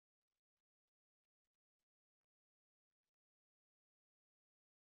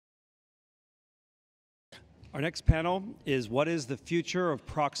Our next panel is What is the Future of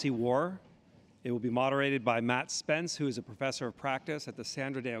Proxy War? It will be moderated by Matt Spence, who is a professor of practice at the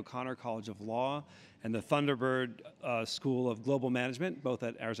Sandra Day O'Connor College of Law and the Thunderbird School of Global Management, both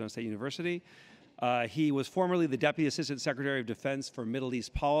at Arizona State University. He was formerly the Deputy Assistant Secretary of Defense for Middle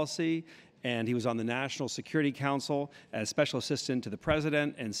East Policy, and he was on the National Security Council as Special Assistant to the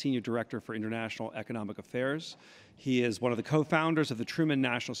President and Senior Director for International Economic Affairs. He is one of the co-founders of the Truman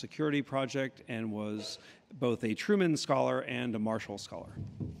National Security Project and was both a Truman Scholar and a Marshall Scholar.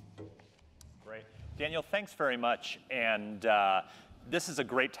 Great. Daniel, thanks very much. And this is a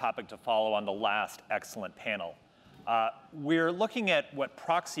great topic to follow on the last excellent panel. We're looking at what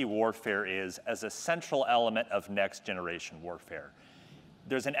proxy warfare is as a central element of next generation warfare.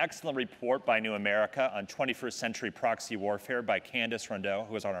 There's an excellent report by New America on 21st century proxy warfare by Candace Rondeau,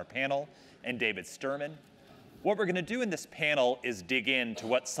 who is on our panel, and David Sturman. What we're going to do in this panel is dig into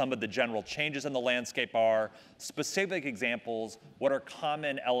what some of the general changes in the landscape are, specific examples, what are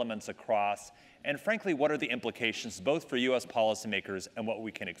common elements across, and frankly, what are the implications both for US policymakers and what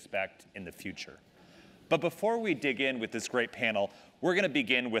we can expect in the future. But before we dig in with this great panel, we're going to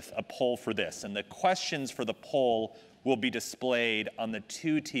begin with a poll for this. And the questions for the poll will be displayed on the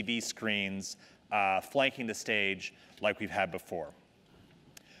 2 TV screens flanking the stage like we've had before.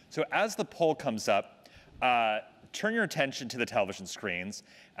 So as the poll comes up, turn your attention to the television screens.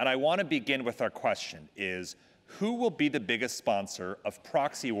 And I want to begin with our question is, who will be the biggest sponsor of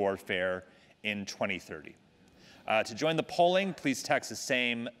proxy warfare in 2030? To join the polling, please text the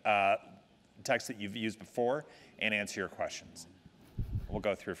same text that you've used before and answer your questions. We'll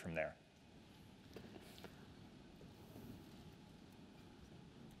go through from there.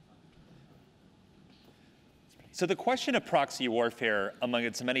 So the question of proxy warfare among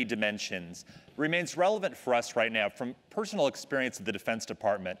its many dimensions remains relevant for us right now. From personal experience at the Defense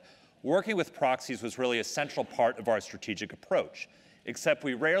Department, working with proxies was really a central part of our strategic approach, except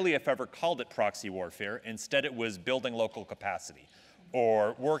we rarely, if ever, called it proxy warfare. Instead, it was building local capacity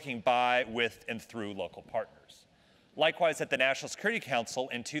or working by, with, and through local partners. Likewise, at the National Security Council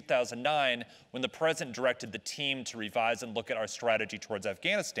in 2009, when the President directed the team to revise and look at our strategy towards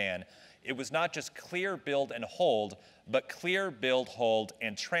Afghanistan, it was not just clear, build, and hold, but clear, build, hold,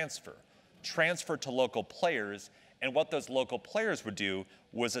 and transfer. Transfer to local players, and what those local players would do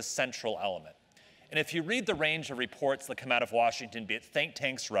was a central element. And if you read the range of reports that come out of Washington, be it think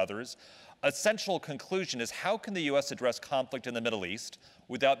tanks or others, a central conclusion is how can the US address conflict in the Middle East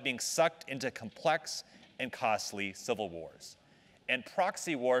without being sucked into complex and costly civil wars? And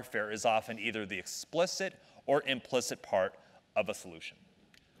proxy warfare is often either the explicit or implicit part of a solution.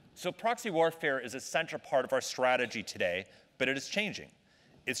 So proxy warfare is a central part of our strategy today, but it is changing.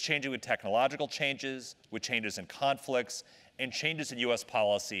 It's changing with technological changes, with changes in conflicts, and changes in US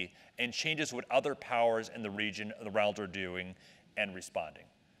policy, and changes with other powers in the region of the world are doing and responding.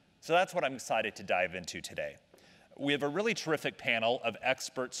 So that's what I'm excited to dive into today. We have a really terrific panel of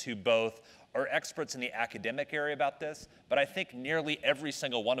experts who both are experts in the academic area about this, but I think nearly every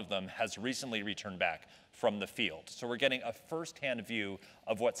single one of them has recently returned back from the field. So we're getting a firsthand view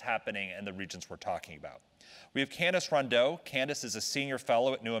of what's happening in the regions we're talking about. We have Candace Rondeau. Candace is a senior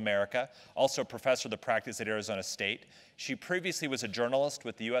fellow at New America, also a professor of the practice at Arizona State. She previously was a journalist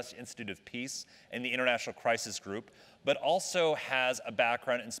with the US Institute of Peace and the International Crisis Group, but also has a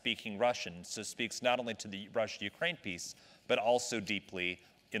background in speaking Russian, so speaks not only to the Russia-Ukraine piece, but also deeply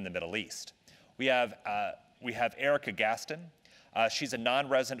in the Middle East. We have Erica Gaston. She's a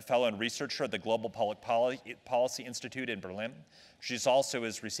non-resident fellow and researcher at the Global Public Policy Institute in Berlin. She also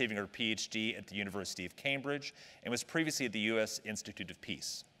is receiving her PhD at the University of Cambridge and was previously at the US Institute of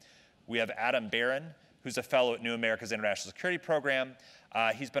Peace. We have Adam Barron, who's a fellow at New America's International Security Program.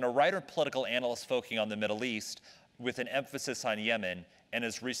 He's been a writer and political analyst focusing on the Middle East with an emphasis on Yemen, and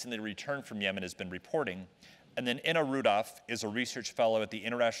has recently returned from Yemen, has been reporting. And then Inna Rudolph is a research fellow at the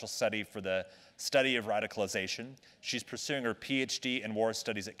International Study for the Study of Radicalization. She's pursuing her PhD in war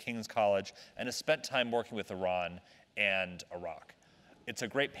studies at King's College and has spent time working with Iran and Iraq. It's a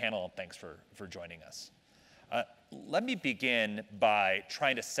great panel, and thanks for joining us. Let me begin by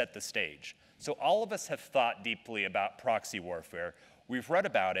trying to set the stage. So all of us have thought deeply about proxy warfare. We've read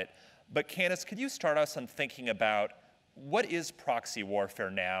about it, but Candace, could you start us on thinking about what is proxy warfare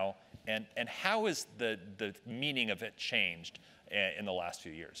now, and how has the meaning of it changed in the last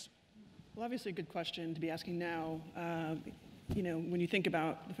few years? Well, obviously a good question to be asking now. When you think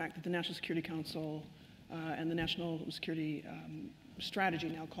about the fact that the National Security Council and the National Security Strategy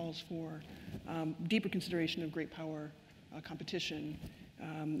now calls for deeper consideration of great power competition,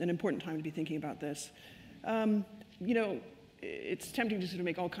 an important time to be thinking about this. it's tempting to sort of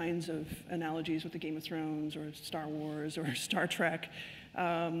make all kinds of analogies with the Game of Thrones or Star Wars or Star Trek.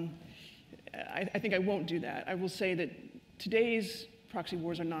 I think I won't do that. I will say that today's proxy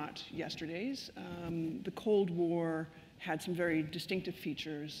wars are not yesterday's. The Cold War had some very distinctive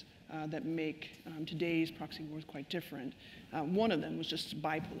features that make today's proxy wars quite different. One of them was just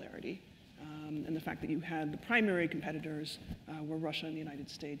bipolarity, and the fact that you had the primary competitors were Russia and the United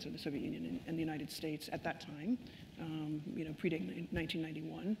States, or the Soviet Union and the United States at that time, predating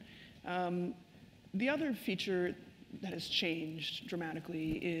 1991. The other feature that has changed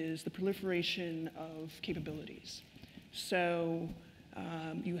dramatically is the proliferation of capabilities. So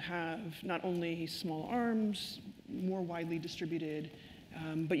you have not only small arms, more widely distributed,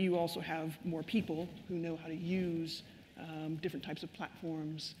 but you also have more people who know how to use different types of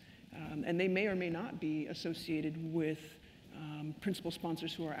platforms, and they may or may not be associated with principal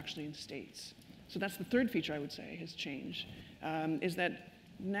sponsors who are actually in states. So that's the third feature I would say has changed, is that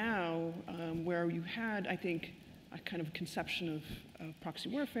now where you had, I think, a kind of conception of proxy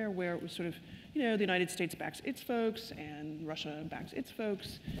warfare where it was sort of, the United States backs its folks and Russia backs its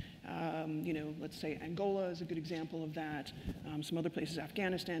folks. Let's say Angola is a good example of that. Some other places,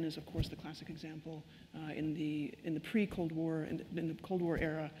 Afghanistan is of course the classic example in the pre-Cold War, in the Cold War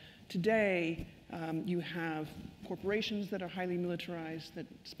era. Today, you have corporations that are highly militarized that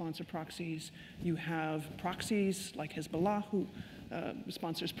sponsor proxies. You have proxies like Hezbollah who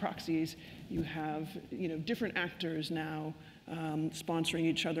sponsors proxies. You have different actors now sponsoring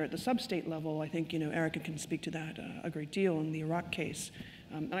each other at the sub-state level. I think Erica can speak to that a great deal in the Iraq case.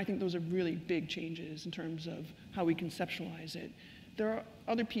 And I think those are really big changes in terms of how we conceptualize it. There are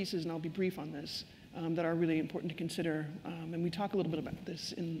other pieces, and I'll be brief on this, that are really important to consider, and we talk a little bit about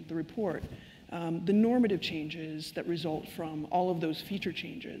this in the report. The normative changes that result from all of those feature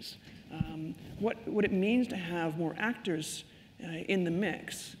changes. What it means to have more actors in the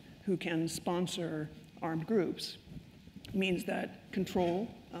mix who can sponsor armed groups means that control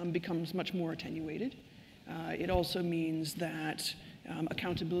becomes much more attenuated. It also means that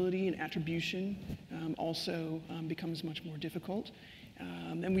accountability and attribution also becomes much more difficult.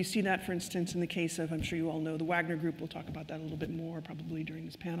 And we see that, for instance, in the case of, I'm sure you all know, the Wagner Group. We'll talk about that a little bit more probably during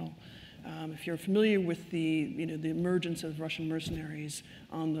this panel. If you're familiar with the emergence of Russian mercenaries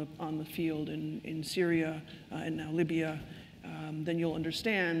on the field in Syria and now Libya, then you'll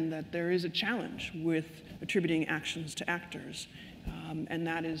understand that there is a challenge with attributing actions to actors. And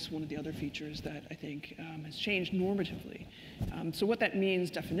that is one of the other features that I think has changed normatively. So what that means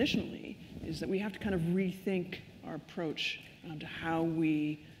definitionally is that we have to kind of rethink our approach to how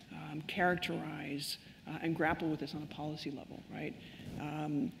we characterize and grapple with this on a policy level, right?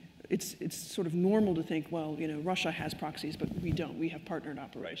 It's sort of normal to think, well, Russia has proxies, but we don't. We have partnered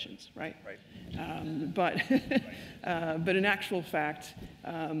operations, right? Right. But in actual fact,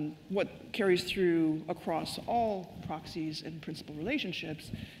 what carries through across all proxies and principal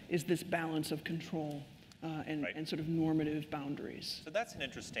relationships is this balance of control and sort of normative boundaries. So that's an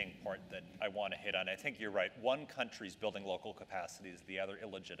interesting point that I want to hit on. I think you're right. One country's building local capacities, the other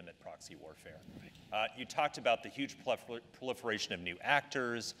illegitimate proxy warfare. Right. You talked about the huge proliferation of new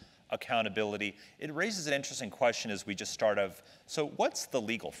actors, accountability. It raises an interesting question as we just start of, so what's the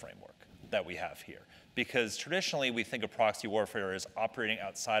legal framework that we have here? Because traditionally we think of proxy warfare as operating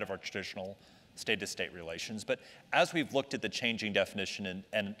outside of our traditional state-to-state relations. But as we've looked at the changing definition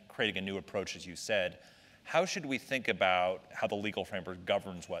and creating a new approach, as you said, how should we think about how the legal framework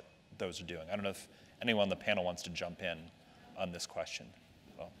governs what those are doing? I don't know if anyone on the panel wants to jump in on this question.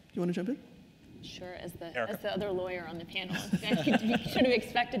 Well, you want to jump in? Sure, as the other lawyer on the panel, you should have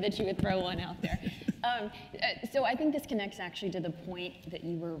expected that you would throw one out there. So I think this connects actually to the point that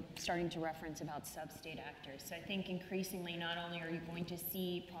you were starting to reference about sub-state actors. So I think increasingly not only are you going to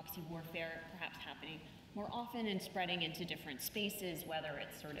see proxy warfare perhaps happening more often and spreading into different spaces, whether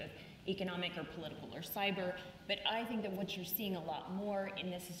it's sort of economic or political or cyber, but I think that what you're seeing a lot more,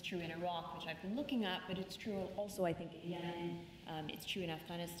 and this is true in Iraq, which I've been looking at, but it's true also I think in Yemen, it's true in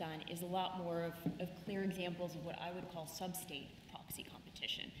Afghanistan, is a lot more of clear examples of what I would call sub-state proxy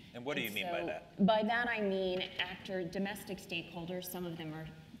competition. And what do you mean by that? By that I mean domestic stakeholders. Some of them are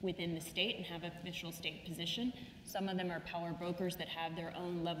within the state and have official state position. Some of them are power brokers that have their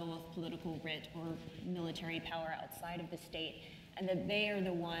own level of political writ or military power outside of the state, and that they are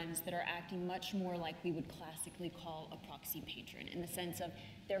the ones that are acting much more like we would classically call a proxy patron, in the sense of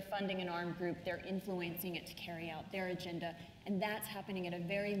they're funding an armed group, they're influencing it to carry out their agenda, and that's happening at a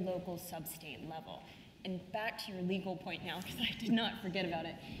very local sub-state level. And back to your legal point now, because I did not forget about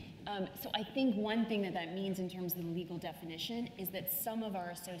it. So I think one thing that means in terms of the legal definition is that some of our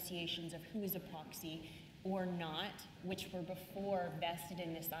associations of who is a proxy or not, which were before vested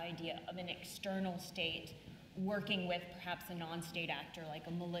in this idea of an external state working with perhaps a non-state actor like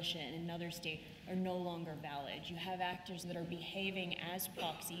a militia in another state, are no longer valid. You have actors that are behaving as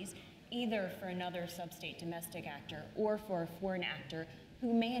proxies, either for another sub-state domestic actor or for a foreign actor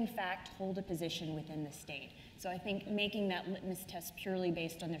who may in fact hold a position within the state. So I think making that litmus test purely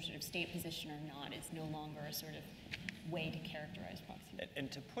based on their sort of state position or not is no longer a sort of way to characterize proxy.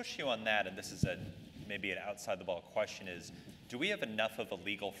 And to push you on that, and this is maybe an outside the ball question, is do we have enough of a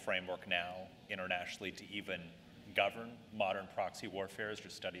legal framework now internationally to even govern modern proxy warfare, as your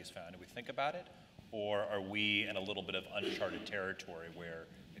studies found? Do we think about it? Or are we in a little bit of uncharted territory where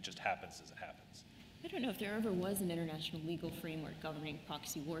it just happens as it happens? I don't know if there ever was an international legal framework governing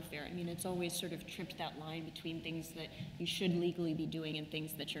proxy warfare. I mean, it's always sort of tripped that line between things that you should legally be doing and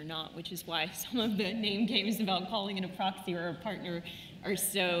things that you're not, which is why some of the name games about calling it a proxy or a partner are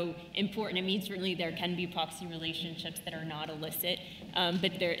so important. I mean, certainly there can be proxy relationships that are not illicit,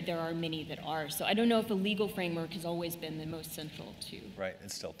 but there are many that are. So I don't know if a legal framework has always been the most central to. Right,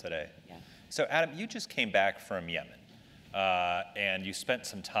 and still today. Yeah. So Adam, you just came back from Yemen, and you spent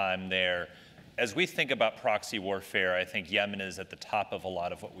some time there. As we think about proxy warfare, I think Yemen is at the top of a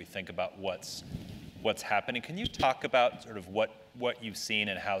lot of what we think about what's happening. Can you talk about sort of what you've seen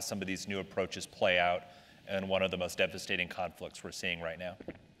and how some of these new approaches play out in one of the most devastating conflicts we're seeing right now?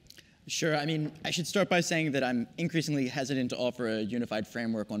 Sure. I mean, I should start by saying that I'm increasingly hesitant to offer a unified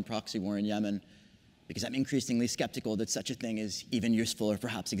framework on proxy war in Yemen because I'm increasingly skeptical that such a thing is even useful or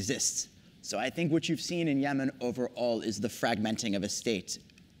perhaps exists. So I think what you've seen in Yemen overall is the fragmenting of a state,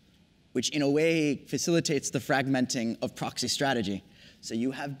 which in a way facilitates the fragmenting of proxy strategy. So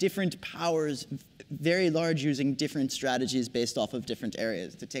you have different powers, very large, using different strategies based off of different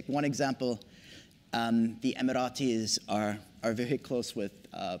areas. To take one example, the Emiratis are very close with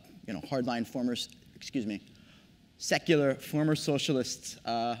hardline secular former socialist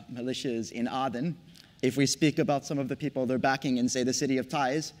militias in Aden. If we speak about some of the people they're backing in, say, the city of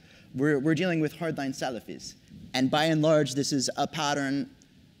Taiz, we're dealing with hardline Salafis. And by and large, this is a pattern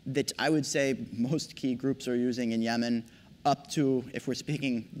that I would say most key groups are using in Yemen, up to, if we're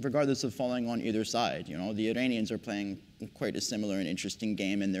speaking, regardless of falling on either side. You know, the Iranians are playing quite a similar and interesting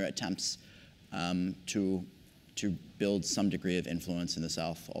game in their attempts to build some degree of influence in the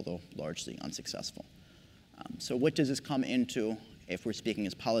south, although largely unsuccessful. So what does this come into if we're speaking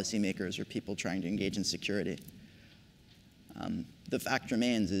as policymakers or people trying to engage in security? The fact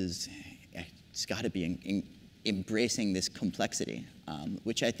remains is it's got to be embracing this complexity,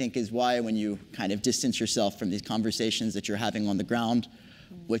 which I think is why when you kind of distance yourself from these conversations that you're having on the ground,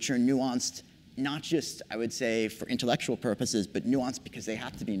 which are nuanced, not just, I would say, for intellectual purposes, but nuanced because they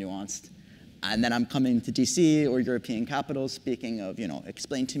have to be nuanced. And then I'm coming to DC or European capitals speaking of,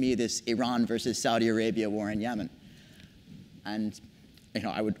 explain to me this Iran versus Saudi Arabia war in Yemen. And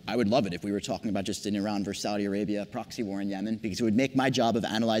I would love it if we were talking about just an Iran versus Saudi Arabia proxy war in Yemen, because it would make my job of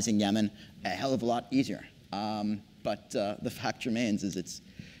analyzing Yemen a hell of a lot easier. But the fact remains is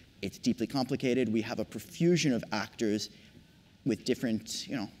it's deeply complicated. We have a profusion of actors with different,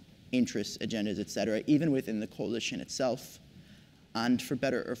 interests, agendas, et cetera, even within the coalition itself. And for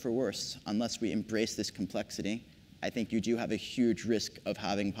better or for worse, unless we embrace this complexity, I think you do have a huge risk of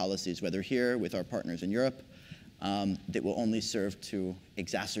having policies, whether here with our partners in Europe, that will only serve to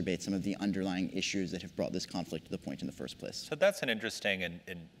exacerbate some of the underlying issues that have brought this conflict to the point in the first place. So that's an interesting and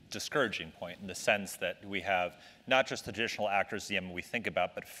discouraging point in the sense that we have not just the traditional actors in Yemen we think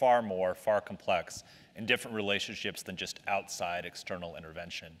about, but far more, far complex and different relationships than just outside external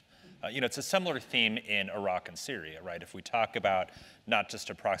intervention. It's a similar theme in Iraq and Syria, right? If we talk about not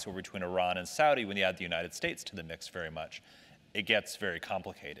just a proxy war between Iran and Saudi, when you add the United States to the mix very much, it gets very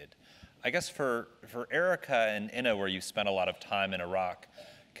complicated. I guess for Erica and Inna, where you spent a lot of time in Iraq,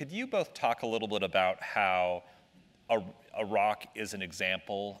 could you both talk a little bit about how Iraq is an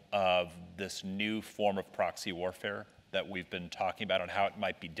example of this new form of proxy warfare that we've been talking about and how it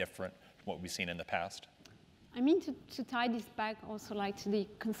might be different from what we've seen in the past? I mean, to tie this back also like to the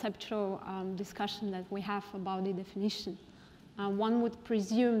conceptual discussion that we have about the definition. One would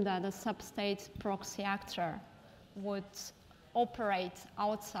presume that a sub-state proxy actor would operate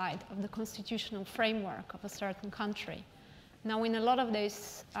outside of the constitutional framework of a certain country. Now, in a lot of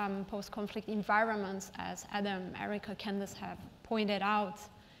these post-conflict environments, as Adam, Erica, Candace have pointed out,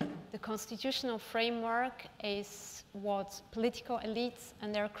 the constitutional framework is what political elites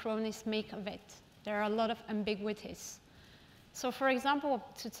and their cronies make of it. There are a lot of ambiguities. So, for example,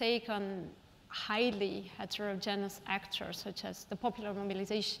 to take on highly heterogeneous actors, such as the popular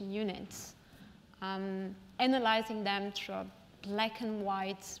mobilization units, analyzing them through a black and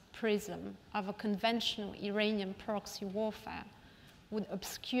white prism of a conventional Iranian proxy warfare would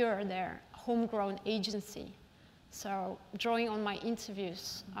obscure their homegrown agency. So drawing on my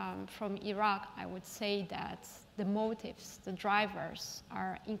interviews from Iraq, I would say that the motives, the drivers,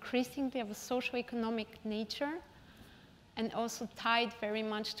 are increasingly of a socioeconomic nature and also tied very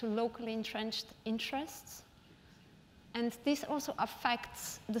much to locally entrenched interests. And this also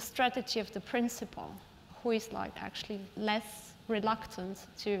affects the strategy of the principal, who is like actually less reluctant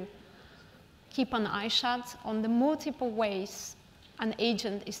to keep an eye shut on the multiple ways an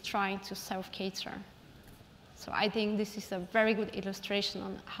agent is trying to self-cater. So I think this is a very good illustration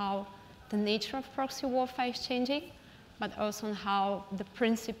on how the nature of proxy warfare is changing, but also on how the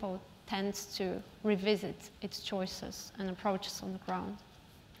principle tends to revisit its choices and approaches on the ground.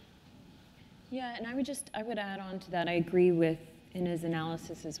 Yeah, and I would add on to that. I agree with Ina's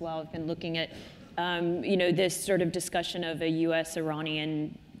analysis as well. I've been looking at, this sort of discussion of a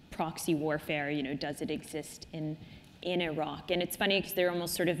U.S.-Iranian proxy warfare. Does it exist in Iraq? And it's funny because they're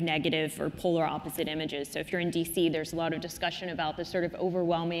almost sort of negative or polar opposite images. So if you're in D.C., there's a lot of discussion about the sort of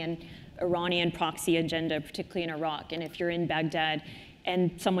overwhelming Iranian proxy agenda, particularly in Iraq. And if you're in Baghdad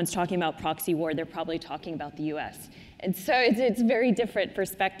and someone's talking about proxy war, they're probably talking about the U.S. And so it's very different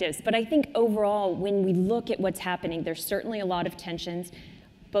perspectives. But I think overall, when we look at what's happening, there's certainly a lot of tensions.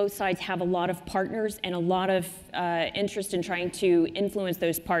 Both sides have a lot of partners and a lot of interest in trying to influence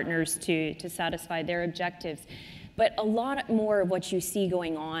those partners to satisfy their objectives. But a lot more of what you see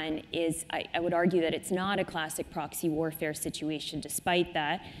going on is, I would argue that it's not a classic proxy warfare situation despite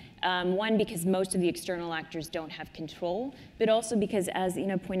that. One, because most of the external actors don't have control, but also because, as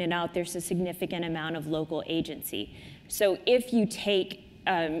Ina pointed out, there's a significant amount of local agency. So if you take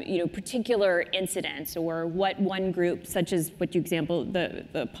particular incidents or what one group, such as what you example,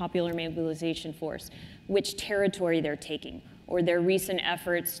 the Popular Mobilization Force, which territory they're taking, or their recent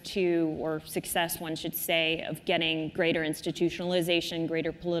efforts to, or success one should say, of getting greater institutionalization,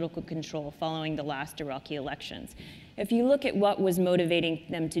 greater political control following the last Iraqi elections. If you look at what was motivating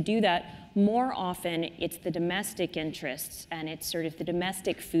them to do that, more often it's the domestic interests and it's sort of the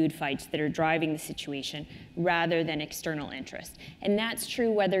domestic food fights that are driving the situation rather than external interests. And that's true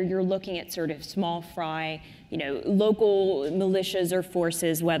whether you're looking at sort of small fry, local militias or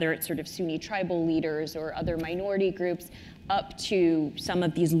forces, whether it's sort of Sunni tribal leaders or other minority groups, up to some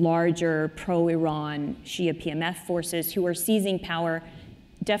of these larger pro-Iran Shia PMF forces who are seizing power.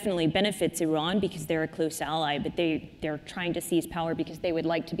 Definitely benefits Iran because they're a close ally, but they're trying to seize power because they would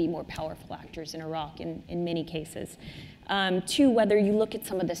like to be more powerful actors in Iraq in many cases. Two, whether you look at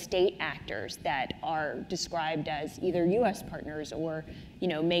some of the state actors that are described as either US partners or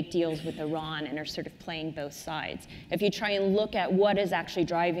make deals with Iran and are sort of playing both sides. If you try and look at what is actually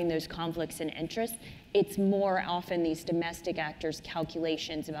driving those conflicts and interests, it's more often these domestic actors'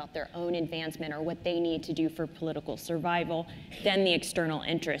 calculations about their own advancement or what they need to do for political survival than the external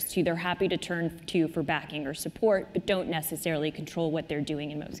interests, who they're happy to turn to for backing or support, but don't necessarily control what they're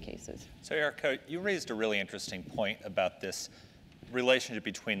doing in most cases. So Erica, you raised a really interesting point about this relationship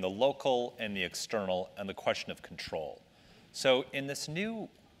between the local and the external and the question of control. So in this new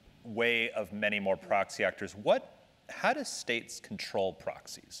way of many more proxy actors, how do states control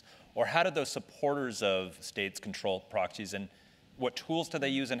proxies? Or how do those supporters of states control proxies, and what tools do they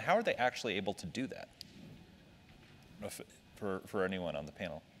use, and how are they actually able to do that? For anyone on the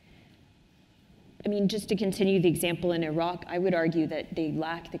panel. I mean, just to continue the example in Iraq, I would argue that they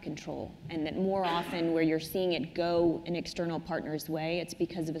lack the control, and that more often where you're seeing it go an external partner's way, it's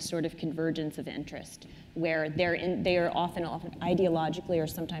because of a sort of convergence of interest, where they are often ideologically or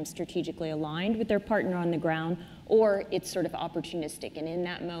sometimes strategically aligned with their partner on the ground, or it's sort of opportunistic, and in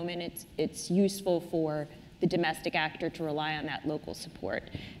that moment, it's useful for the domestic actor to rely on that local support.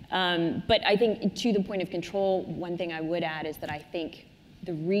 But I think to the point of control, one thing I would add is that I think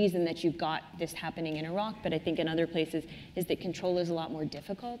the reason that you've got this happening in Iraq, but I think in other places, is that control is a lot more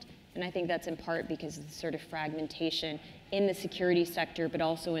difficult. And I think that's in part because of the sort of fragmentation in the security sector, but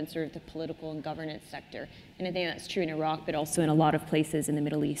also in sort of the political and governance sector. And I think that's true in Iraq, but also in a lot of places in the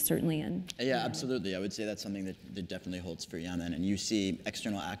Middle East, certainly in. Yeah, absolutely. I would say that's something that definitely holds for Yemen. And you see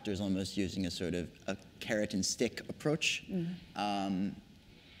external actors almost using a sort of a carrot and stick approach. Mm-hmm.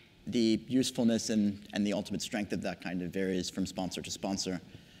 The usefulness and the ultimate strength of that kind of varies from sponsor to sponsor.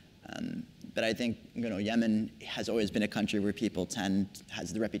 But I think Yemen has always been a country where people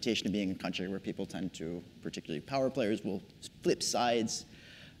has the reputation of being a country where people tend to, particularly power players, will flip sides,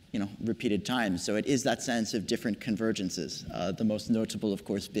 repeated times. So it is that sense of different convergences. The most notable, of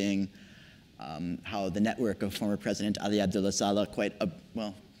course, being how the network of former President Ali Abdullah Saleh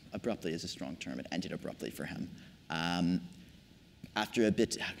abruptly is a strong term. It ended abruptly for him. after a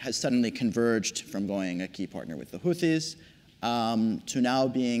bit, has suddenly converged from going a key partner with the Houthis to now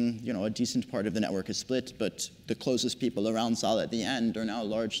being, a decent part of the network is split, but the closest people around Saleh at the end are now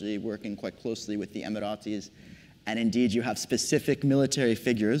largely working quite closely with the Emiratis. And indeed, you have specific military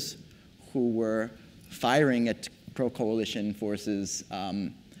figures who were firing at pro-coalition forces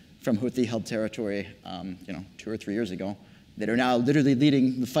from Houthi-held territory, 2 or 3 years ago, that are now literally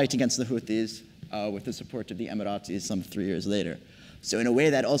leading the fight against the Houthis with the support of the Emiratis some 3 years later. So in a way,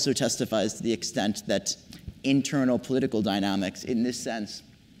 that also testifies to the extent that internal political dynamics, in this sense,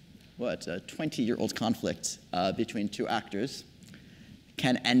 a 20-year-old conflict between two actors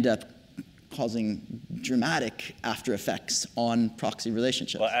can end up causing dramatic after effects on proxy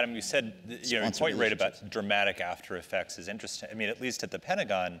relationships. Well, Adam, you said, your point right about dramatic after effects is interesting. I mean, at least at the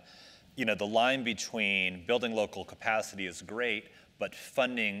Pentagon, the line between building local capacity is great, but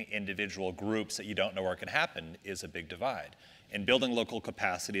funding individual groups that you don't know where it can happen is a big divide. And building local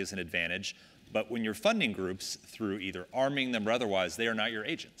capacity is an advantage, but when you're funding groups through either arming them or otherwise, they are not your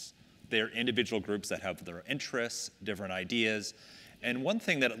agents. They are individual groups that have their interests, different ideas. And one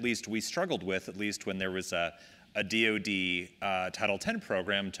thing that at least we struggled with, at least when there was a DoD Title X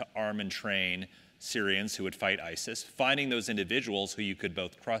program to arm and train Syrians who would fight ISIS, finding those individuals who you could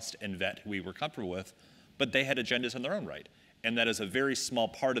both trust and vet, who we were comfortable with, but they had agendas in their own right. And that is a very small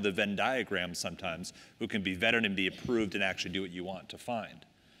part of the Venn diagram sometimes, who can be vetted and be approved and actually do what you want to find.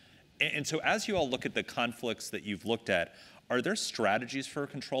 And so as you all look at the conflicts that you've looked at, are there strategies for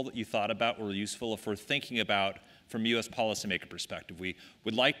control that you thought about were useful if we're thinking about from U.S. policymaker perspective? We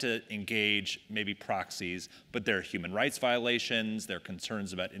would like to engage maybe proxies, but there are human rights violations, there are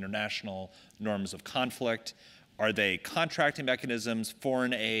concerns about international norms of conflict. Are they contracting mechanisms,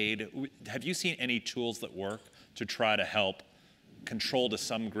 foreign aid? Have you seen any tools that work to try to help control to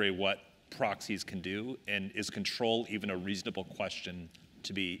some degree what proxies can do? And is control even a reasonable question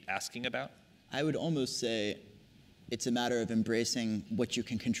to be asking about? I would almost say it's a matter of embracing what you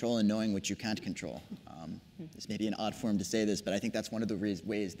can control and knowing what you can't control. This may be an odd form to say this, but I think that's one of the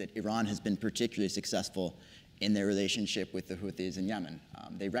ways that Iran has been particularly successful in their relationship with the Houthis in Yemen.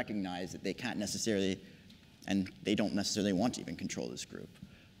 They recognize that they can't necessarily, and they don't necessarily want to even control this group.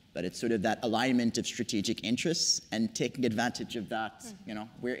 But it's sort of that alignment of strategic interests and taking advantage of that,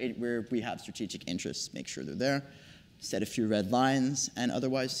 where we have strategic interests, make sure they're there, set a few red lines, and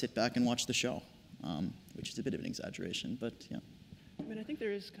otherwise sit back and watch the show, which is a bit of an exaggeration, but yeah. I mean, I think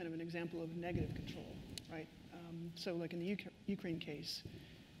there is kind of an example of negative control, right? So like in the Ukraine case,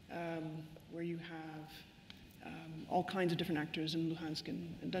 where you have all kinds of different actors in Luhansk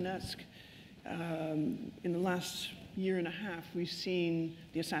and Donetsk, in the last year and a half, we've seen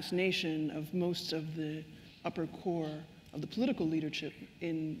the assassination of most of the upper core of the political leadership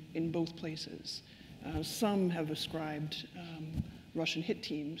in both places. Some have ascribed Russian hit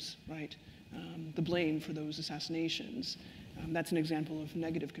teams, right, the blame for those assassinations. That's an example of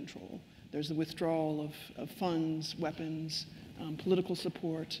negative control. There's the withdrawal of funds, weapons, political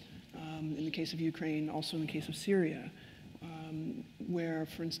support, in the case of Ukraine, also in the case of Syria, where,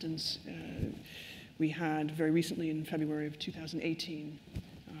 for instance, we had very recently in February of 2018,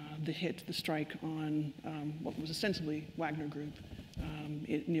 the strike on what was ostensibly Wagner Group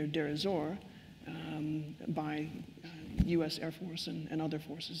near Deir ez-Zor by US Air Force and other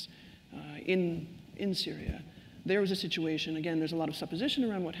forces in Syria. There was a situation, again, there's a lot of supposition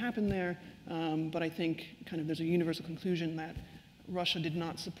around what happened there, but I think kind of there's a universal conclusion that Russia did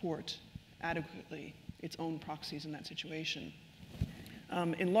not support adequately its own proxies in that situation,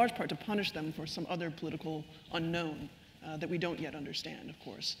 in large part to punish them for some other political unknown that we don't yet understand, of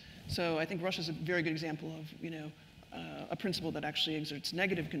course. So I think Russia's a very good example of, a principle that actually exerts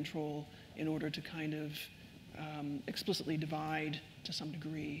negative control in order to kind of explicitly divide, to some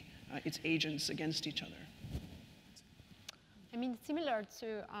degree, its agents against each other. I mean, similar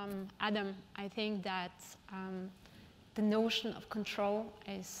to Adam, I think that the notion of control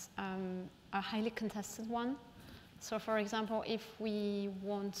is a highly contested one. So for example, if we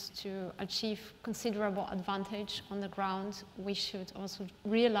want to achieve considerable advantage on the ground, we should also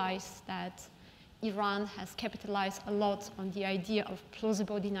realize that Iran has capitalized a lot on the idea of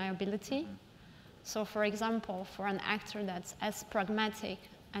plausible deniability. So for example, for an actor that's as pragmatic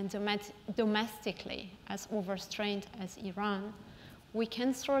and domestically as overstrained as Iran, we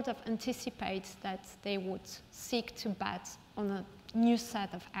can sort of anticipate that they would seek to bet on a new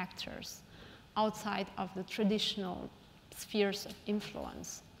set of actors outside of the traditional spheres of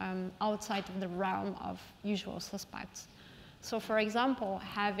influence, outside of the realm of usual suspects. So for example,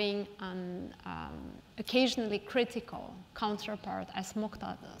 having an occasionally critical counterpart as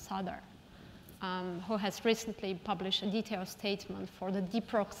Muqtada Sadr who has recently published a detailed statement for the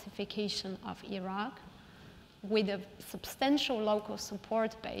deproxification of Iraq, with a substantial local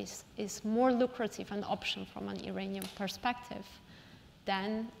support base, is more lucrative an option from an Iranian perspective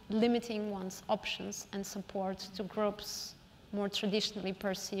than limiting one's options and support to groups more traditionally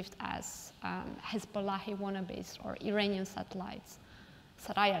perceived as Hezbollahi wannabes or Iranian satellites,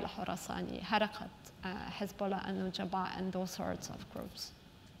 Saraya al-Khorasani, Harakat, Hezbollah al-Nujaba, and those sorts of groups.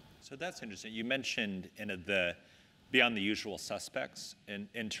 So that's interesting. You mentioned the beyond the usual suspects,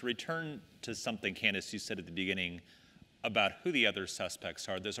 and to return to something, Candace, you said at the beginning about who the other suspects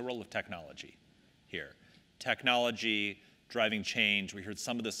are, there's a role of technology here. Technology, driving change. We heard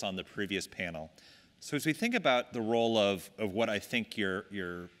some of this on the previous panel. So as we think about the role of what I think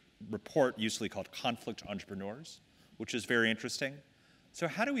your report usually called conflict entrepreneurs, which is very interesting. So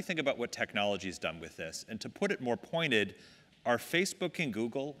how do we think about what technology has done with this? And to put it more pointed, are Facebook and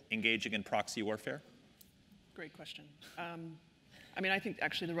Google engaging in proxy warfare? Great question. I mean, I think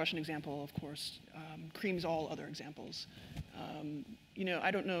actually the Russian example, of course, creams all other examples. You know,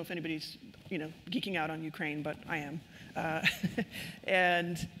 I don't know if anybody's, you know, geeking out on Ukraine, but I am.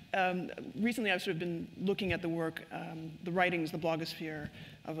 And recently I've sort of been looking at the work, the writings, the blogosphere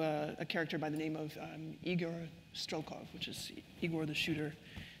of a character by the name of Igor Strelkov, which is Igor the Shooter.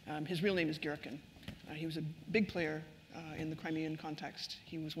 His real name is Gherkin. He was a big player in the Crimean context.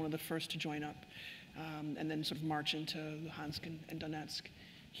 He was one of the first to join up and then sort of march into Luhansk and Donetsk.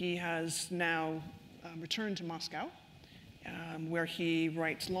 He has now returned to Moscow, where he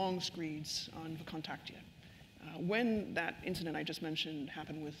writes long screeds on Vkontakte. When that incident I just mentioned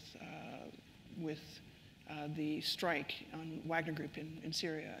happened with the strike on Wagner Group in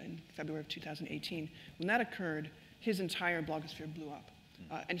Syria in February of 2018, when that occurred, his entire blogosphere blew up.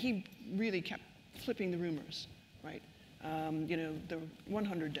 And he really kept flipping the rumors, right? You know, there were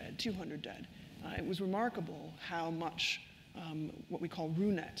 100 dead, 200 dead. It was remarkable how much what we call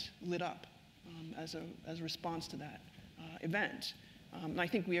RUNET lit up as a response to that event. And I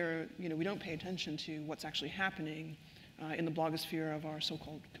think we don't pay attention to what's actually happening in the blogosphere of our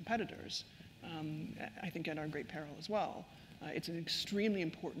so-called competitors, I think at our great peril as well. It's an extremely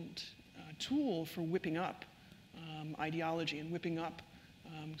important tool for whipping up ideology and whipping up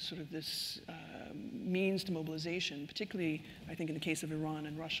sort of this means to mobilization, particularly, I think, in the case of Iran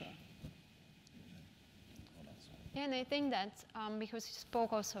and Russia. Yeah, and I think that because you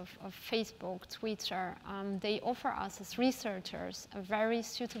spoke also of Facebook, Twitter, they offer us as researchers a very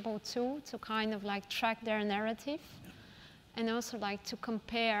suitable tool to kind of like track their narrative and also like to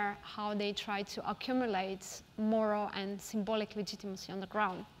compare how they try to accumulate moral and symbolic legitimacy on the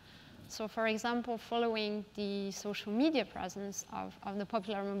ground. So for example, following the social media presence of the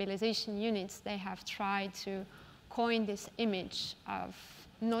popular mobilization units, they have tried to coin this image of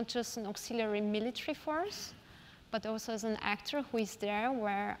not just an auxiliary military force, but also as an actor who is there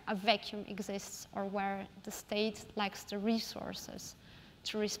where a vacuum exists or where the state lacks the resources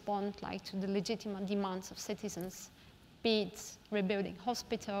to respond like to the legitimate demands of citizens, be it rebuilding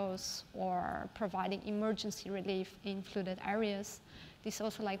hospitals or providing emergency relief in flooded areas. This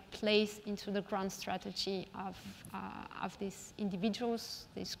also like plays into the grand strategy of these individuals,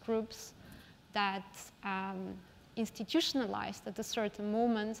 these groups that institutionalized at a certain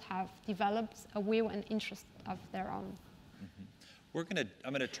moment have developed a will and interest of their own. Mm-hmm.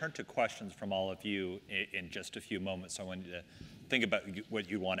 I'm gonna turn to questions from all of you in just a few moments. So I want you to think about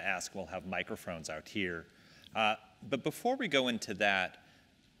what you want to ask. We'll have microphones out here. But before we go into that,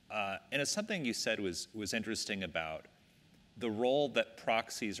 and it's something you said was interesting about the role that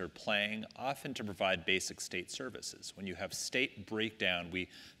proxies are playing often to provide basic state services. When you have state breakdown, we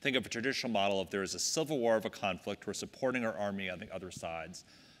think of a traditional model of there is a civil war of a conflict, we're supporting our army on the other sides.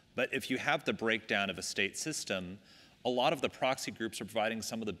 But if you have the breakdown of a state system, a lot of the proxy groups are providing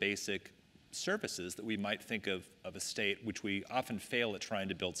some of the basic services that we might think of a state, which we often fail at trying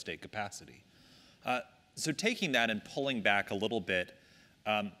to build state capacity. So taking that and pulling back a little bit,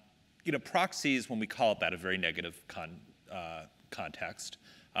 you know, proxies, when we call it that, a very negative context.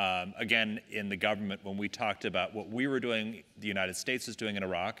 Again, in the government, when we talked about what we were doing, the United States was doing in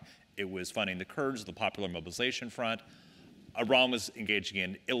Iraq, it was funding the Kurds, the Popular Mobilization Front. Iran was engaging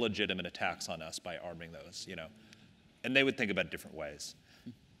in illegitimate attacks on us by arming those, you know. And they would think about it different ways.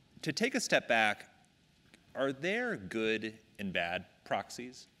 To take a step back, are there good and bad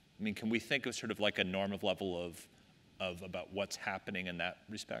proxies? I mean, can we think of sort of like a normative level of about what's happening in that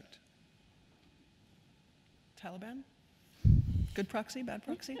respect? Taliban? Good proxy, bad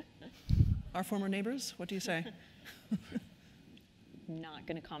proxy? Our former neighbors, what do you say? not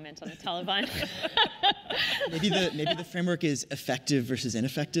going to comment on the Taliban. maybe the framework is effective versus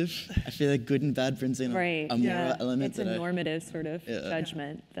ineffective. I feel like good and bad brings in a moral element. It's a normative sort of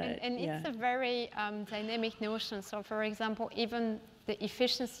judgment. And it's a very dynamic notion. So for example, even the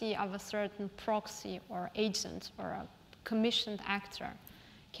efficiency of a certain proxy or agent or a commissioned actor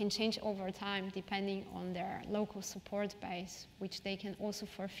can change over time depending on their local support base, which they can also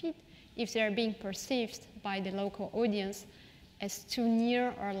forfeit if they're being perceived by the local audience as too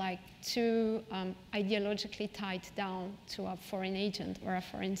near or like too ideologically tied down to a foreign agent or a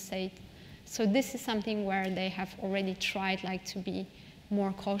foreign state. So this is something where they have already tried like to be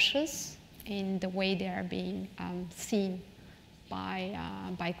more cautious in the way they are being seen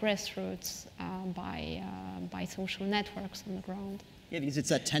by grassroots, by social networks on the ground. Yeah, because it's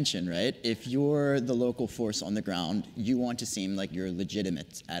that tension, right? If you're the local force on the ground, you want to seem like you're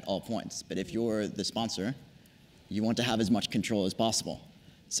legitimate at all points. But if you're the sponsor, you want to have as much control as possible.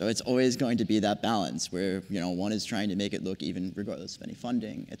 So it's always going to be that balance where, you know, one is trying to make it look, even regardless of any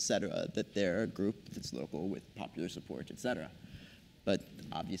funding, et cetera, that they're a group that's local with popular support, et cetera. But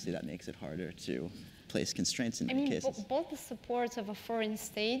obviously that makes it harder to place constraints in many cases. Both the support of a foreign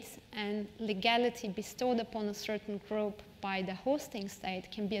state and legality bestowed upon a certain group by the hosting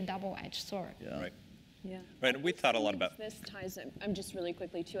state can be a double-edged sword. Yeah. Right. Yeah. Right, and we thought a lot about... This ties, I'm just really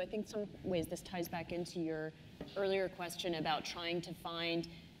quickly too, I think some ways this ties back into your earlier question about trying to find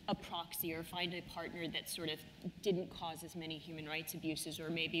a proxy or find a partner that sort of didn't cause as many human rights abuses or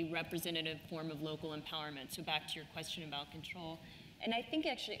maybe representative form of local empowerment. So back to your question about control. And I think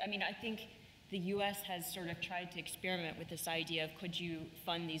actually, I think the US has sort of tried to experiment with this idea of could you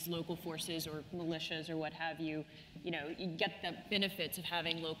fund these local forces or militias or what have you, you get the benefits of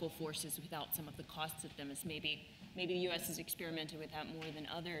having local forces without some of the costs of them, as maybe the US has experimented with that more than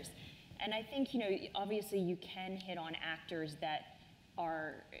others. And I think, obviously you can hit on actors that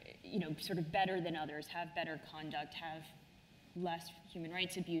are, sort of better than others, have better conduct, have less human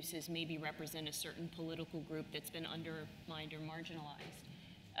rights abuses, maybe represent a certain political group that's been undermined or marginalized.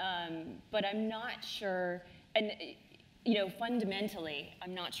 But I'm not sure, and fundamentally,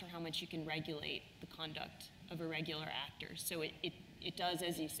 I'm not sure how much you can regulate the conduct of irregular actors. So it does,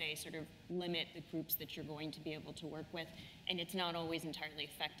 as you say, sort of limit the groups that you're going to be able to work with, and it's not always entirely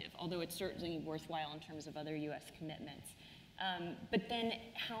effective, although it's certainly worthwhile in terms of other US commitments. But then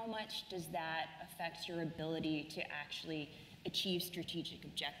how much does that affect your ability to actually achieve strategic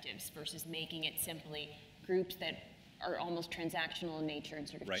objectives versus making it simply groups that are almost transactional in nature and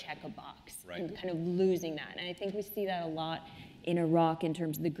sort of check a box and kind of losing that. And I think we see that a lot in Iraq in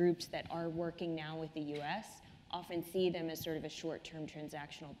terms of the groups that are working now with the US often see them as sort of a short-term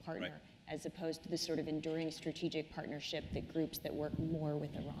transactional partner as opposed to the sort of enduring strategic partnership that groups that work more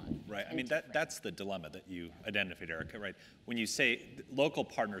with Iran. Right, that's the dilemma that you identified, Erica, right? When you say local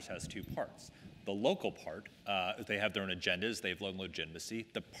partners has two parts. The local part, they have their own agendas, they have local legitimacy.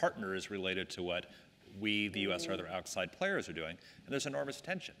 The partner is related to what we, the US, or other outside players are doing. And there's enormous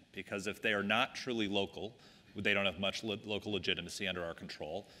tension because if they are not truly local, they don't have much local legitimacy under our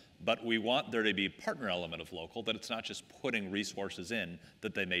control. But we want there to be a partner element of local, that it's not just putting resources in,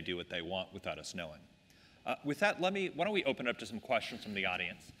 that they may do what they want without us knowing. With that, why don't we open up to some questions from the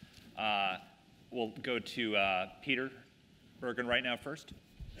audience. We'll go to Peter Bergen right now first.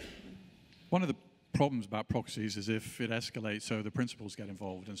 One of the problems about proxies is if it escalates, so the principals get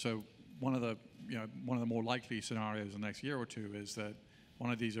involved. And so one of the more likely scenarios in the next year or two is that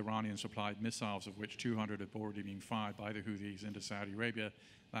one of these Iranian-supplied missiles, of which 200 have already been fired by the Houthis into Saudi Arabia,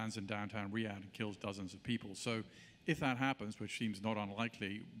 lands in downtown Riyadh and kills dozens of people. So if that happens, which seems not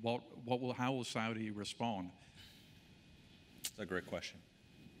unlikely, how will Saudi respond? That's a great question.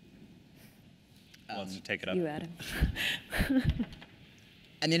 Who wants to take it up? You, Adam.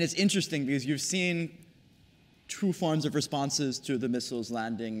 I mean, it's interesting because you've seen two forms of responses to the missiles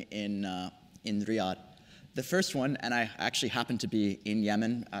landing in Riyadh. The first one, and I actually happened to be in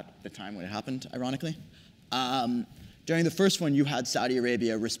Yemen at the time when it happened, ironically. During the first one, you had Saudi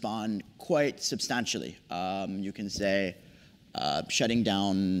Arabia respond quite substantially. You can say shutting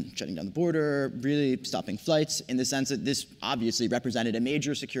down the border, really stopping flights, in the sense that this obviously represented a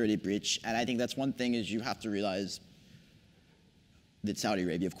major security breach. And I think that's one thing is you have to realize that Saudi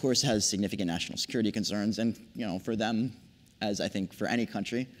Arabia, of course, has significant national security concerns, and for them, as I think for any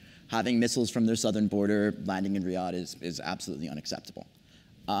country, having missiles from their southern border landing in Riyadh is absolutely unacceptable.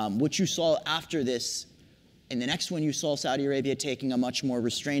 What you saw after this, in the next one, you saw Saudi Arabia taking a much more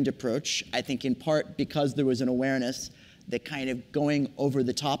restrained approach, I think in part because there was an awareness that kind of going over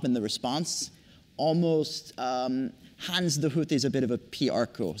the top in the response almost hands the Houthis a bit of a PR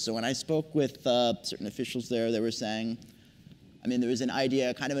coup. So when I spoke with certain officials there, they were saying, I mean, there is an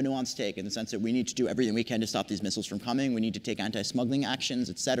idea, kind of a nuanced take, in the sense that we need to do everything we can to stop these missiles from coming. We need to take anti-smuggling actions,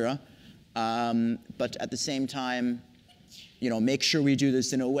 et cetera. But at the same time, make sure we do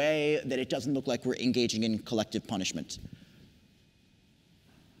this in a way that it doesn't look like we're engaging in collective punishment.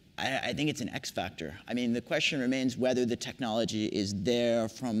 I think it's an X factor. I mean, the question remains whether the technology is there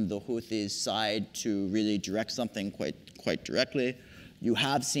from the Houthis' side to really direct something quite directly. You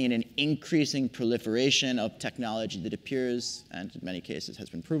have seen an increasing proliferation of technology that appears, and in many cases has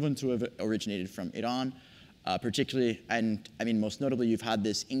been proven to have originated from Iran, particularly, and I mean, most notably, you've had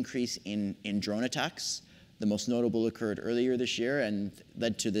this increase in drone attacks. The most notable occurred earlier this year and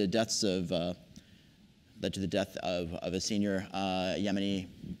led to the death of a senior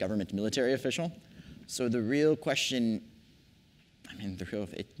Yemeni government military official. So the real question,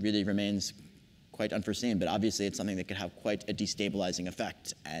 it really remains quite unforeseen, but obviously it's something that could have quite a destabilizing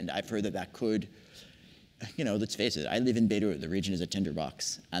effect. And I've heard that could, let's face it, I live in Beirut, the region is a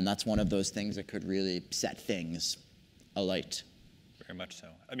tinderbox, and that's one of those things that could really set things alight. Very much so.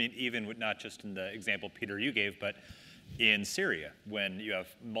 I mean, even with, not just in the example, Peter, you gave, but in Syria, when you have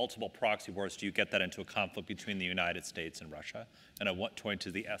multiple proxy wars, do you get that into a conflict between the United States and Russia? And at what point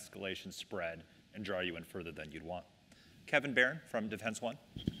does the escalation spread and draw you in further than you'd want? Kevin Barron from Defense One.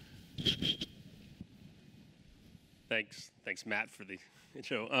 Thanks, Matt, for the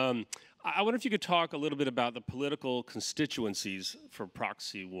intro. I wonder if you could talk a little bit about the political constituencies for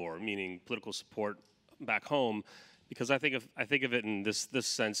proxy war, meaning political support back home, because I think of it in this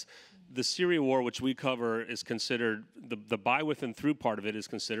sense. The Syria war, which we cover, is considered, the by, with, and through part of it is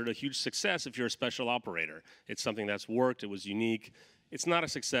considered a huge success if you're a special operator. It's something that's worked, it was unique. It's not a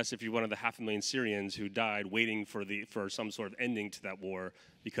success if you're one of the 500,000 Syrians who died waiting for some sort of ending to that war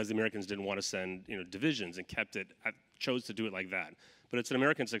because the Americans didn't want to send divisions and chose to do it like that. But it's an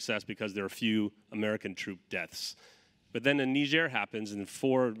American success because there are few American troop deaths. But then in Niger happens and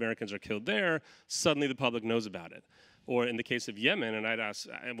 4 Americans are killed there, suddenly the public knows about it. Or in the case of Yemen, and I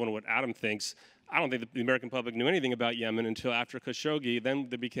wonder what Adam thinks, I don't think the American public knew anything about Yemen until after Khashoggi. Then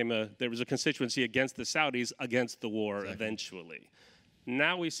there was a constituency against the Saudis against the war eventually.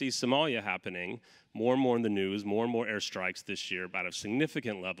 Now we see Somalia happening, more and more in the news, more and more airstrikes this year about a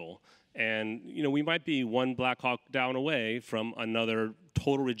significant level. And we might be one Black Hawk down away from another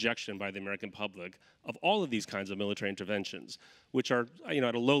total rejection by the American public of all of these kinds of military interventions, which are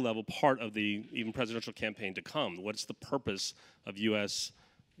at a low level part of the even presidential campaign to come. What's the purpose of U.S.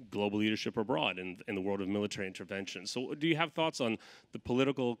 global leadership abroad in the world of military intervention? So do you have thoughts on the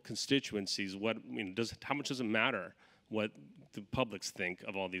political constituencies? How much does it matter what the publics think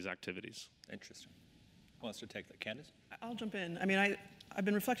of all these activities? Interesting. Who wants to take that? Candace? I'll jump in. I mean, I've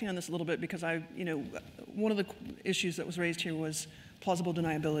been reflecting on this a little bit because one of the issues that was raised here was plausible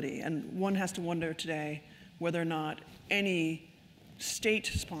deniability. And one has to wonder today whether or not any state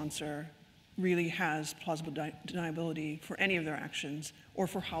sponsor really has plausible deniability for any of their actions or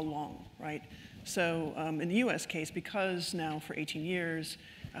for how long, right? So in the US case, because now for 18 years,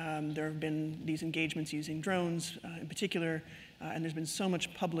 there have been these engagements using drones in particular, and there's been so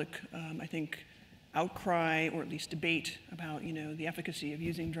much public, I think, outcry or at least debate about the efficacy of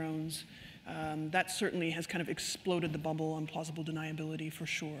using drones. That certainly has kind of exploded the bubble on plausible deniability for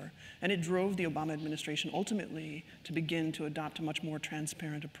sure. And it drove the Obama administration ultimately to begin to adopt a much more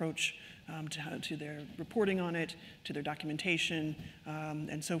transparent approach to their reporting on it, to their documentation,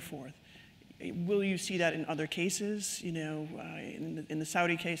 and so forth. Will you see that in other cases? In the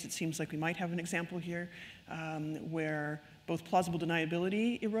Saudi case, it seems like we might have an example here where both plausible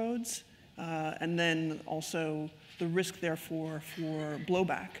deniability erodes, and then also the risk, therefore, for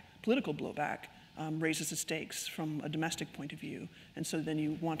blowback, political blowback, raises the stakes from a domestic point of view. And so then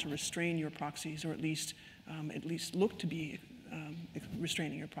you want to restrain your proxies, or at least look to be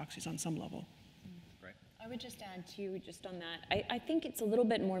restraining your proxies on some level. I would just add too, just on that, I think it's a little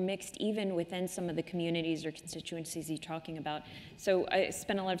bit more mixed even within some of the communities or constituencies you're talking about. So I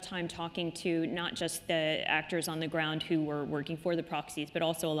spent a lot of time talking to not just the actors on the ground who were working for the proxies, but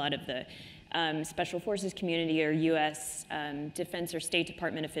also a lot of the Special Forces community or U.S. Defense or State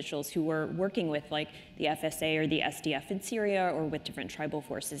Department officials who were working with like the FSA or the SDF in Syria or with different tribal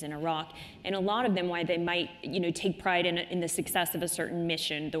forces in Iraq. And a lot of them, why they might take pride in the success of a certain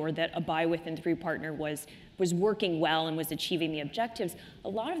mission or that a by, with, and through partner was working well and was achieving the objectives, a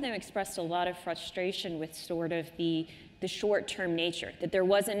lot of them expressed a lot of frustration with sort of the short-term nature, that there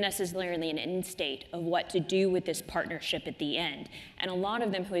wasn't necessarily an end state of what to do with this partnership at the end. And a lot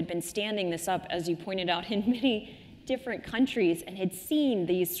of them who had been standing this up, as you pointed out, in many different countries and had seen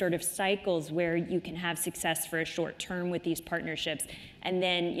these sort of cycles where you can have success for a short term with these partnerships, and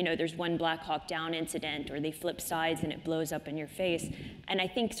then there's one Black Hawk Down incident, or they flip sides and it blows up in your face. And I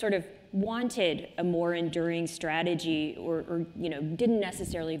think sort of wanted a more enduring strategy, or didn't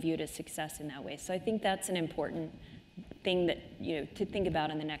necessarily view it as success in that way. So I think that's an important thing that to think about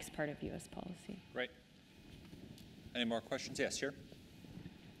in the next part of U.S. policy. Right. Any more questions? Yes, here.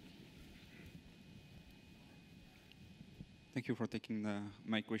 Thank you for taking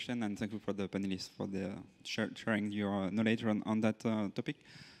my question, and thank you for the panelists for sharing your knowledge on that topic.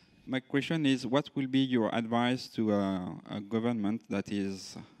 My question is, what will be your advice to a government that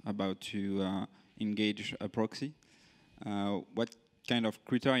is about to engage a proxy? What kind of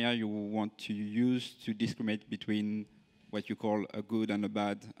criteria you want to use to discriminate between what you call a good and a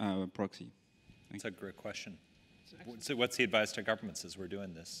bad proxy? That's a great question. So what's the advice to governments as we're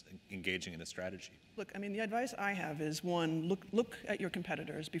doing this, engaging in a strategy? Look, I mean, the advice I have is, one, look at your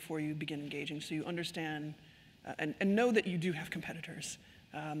competitors before you begin engaging, so you understand and know that you do have competitors,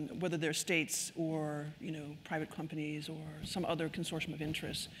 whether they're states or private companies or some other consortium of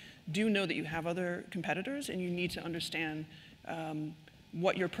interests. Do know that you have other competitors, and you need to understand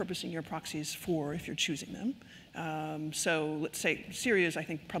what you're purposing your proxies for if you're choosing them. So let's say Syria is, I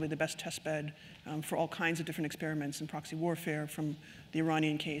think, probably the best test bed for all kinds of different experiments in proxy warfare, from the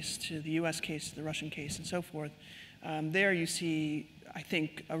Iranian case to the US case to the Russian case and so forth. There you see, I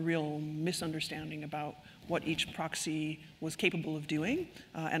think, a real misunderstanding about what each proxy was capable of doing,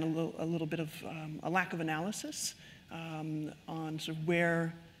 and a little bit of a lack of analysis on sort of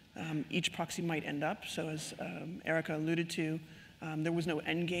where each proxy might end up. So as Erica alluded to, there was no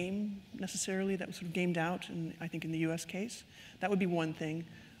end game necessarily that was sort of gamed out, I think, in the US case. That would be one thing.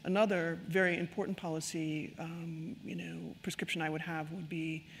 Another very important policy prescription I would have would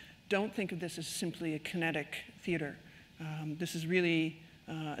be, don't think of this as simply a kinetic theater. This is really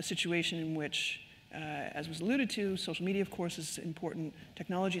a situation in which, as was alluded to, social media, of course, is important,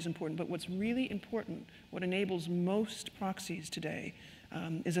 technology is important, but what's really important, what enables most proxies today,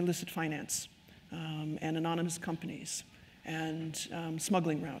 is illicit finance and anonymous companies and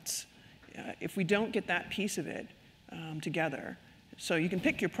smuggling routes. If we don't get that piece of it together, so you can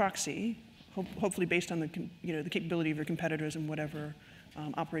pick your proxy, hopefully based on the capability of your competitors in whatever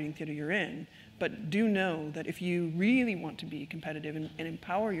operating theater you're in, but do know that if you really want to be competitive and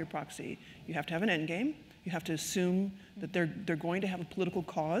empower your proxy, you have to have an end game. You have to assume that they're going to have a political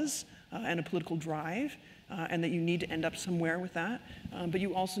cause and a political drive, and that you need to end up somewhere with that. But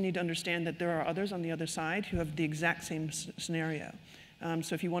you also need to understand that there are others on the other side who have the exact same scenario.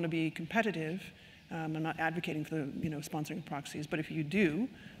 So if you want to be competitive, I'm not advocating for sponsoring proxies, but if you do,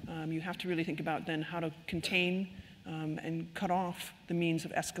 you have to really think about then how to contain and cut off the means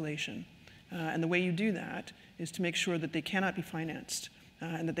of escalation. And the way you do that is to make sure that they cannot be financed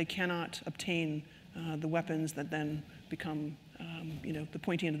and that they cannot obtain the weapons that then become the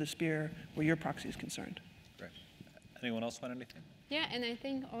pointy end of the spear where your proxy is concerned. Great. Anyone else want anything? Yeah, and I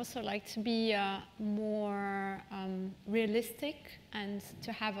think also like to be more realistic and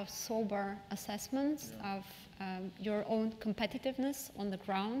to have a sober assessment of your own competitiveness on the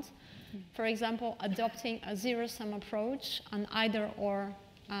ground. For example, adopting a zero-sum approach, an either-or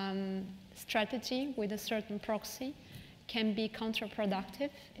strategy with a certain proxy can be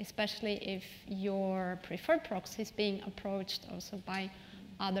counterproductive, especially if your preferred proxy is being approached also by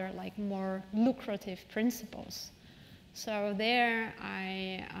other more lucrative principles. So there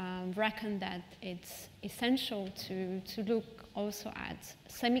I reckon that it's essential to look also at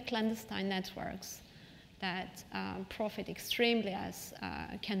semi-clandestine networks that profit extremely, as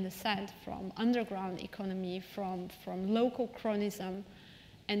Candace said, from underground economy, from local chronism,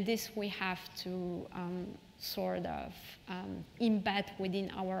 and this we have to sort of embed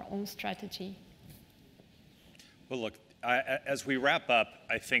within our own strategy. Well, look, as we wrap up,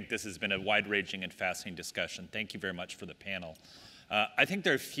 I think this has been a wide-ranging and fascinating discussion. Thank you very much for the panel. I think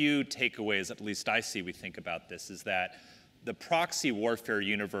there are a few takeaways, at least I see, we think about this, is that the proxy warfare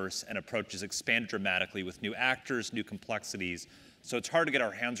universe and approaches expand dramatically with new actors, new complexities, so it's hard to get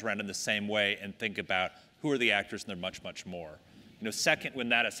our hands around in the same way and think about who are the actors, and there are much, much more. Second, when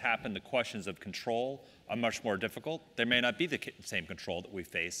that has happened, the questions of control are much more difficult. There may not be the same control that we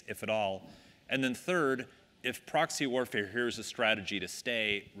face, if at all. And then third, if proxy warfare here is a strategy to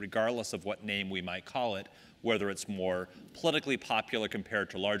stay, regardless of what name we might call it, whether it's more politically popular compared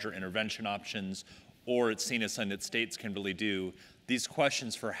to larger intervention options, or it's seen as something that states can really do, these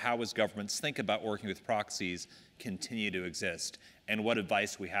questions for how as governments think about working with proxies continue to exist, and what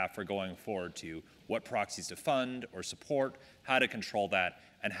advice we have for going forward to what proxies to fund or support, how to control that,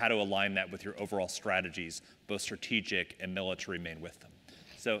 and how to align that with your overall strategies, both strategic and military, remain with them.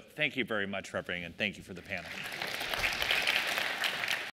 So thank you very much for everything, and thank you for the panel.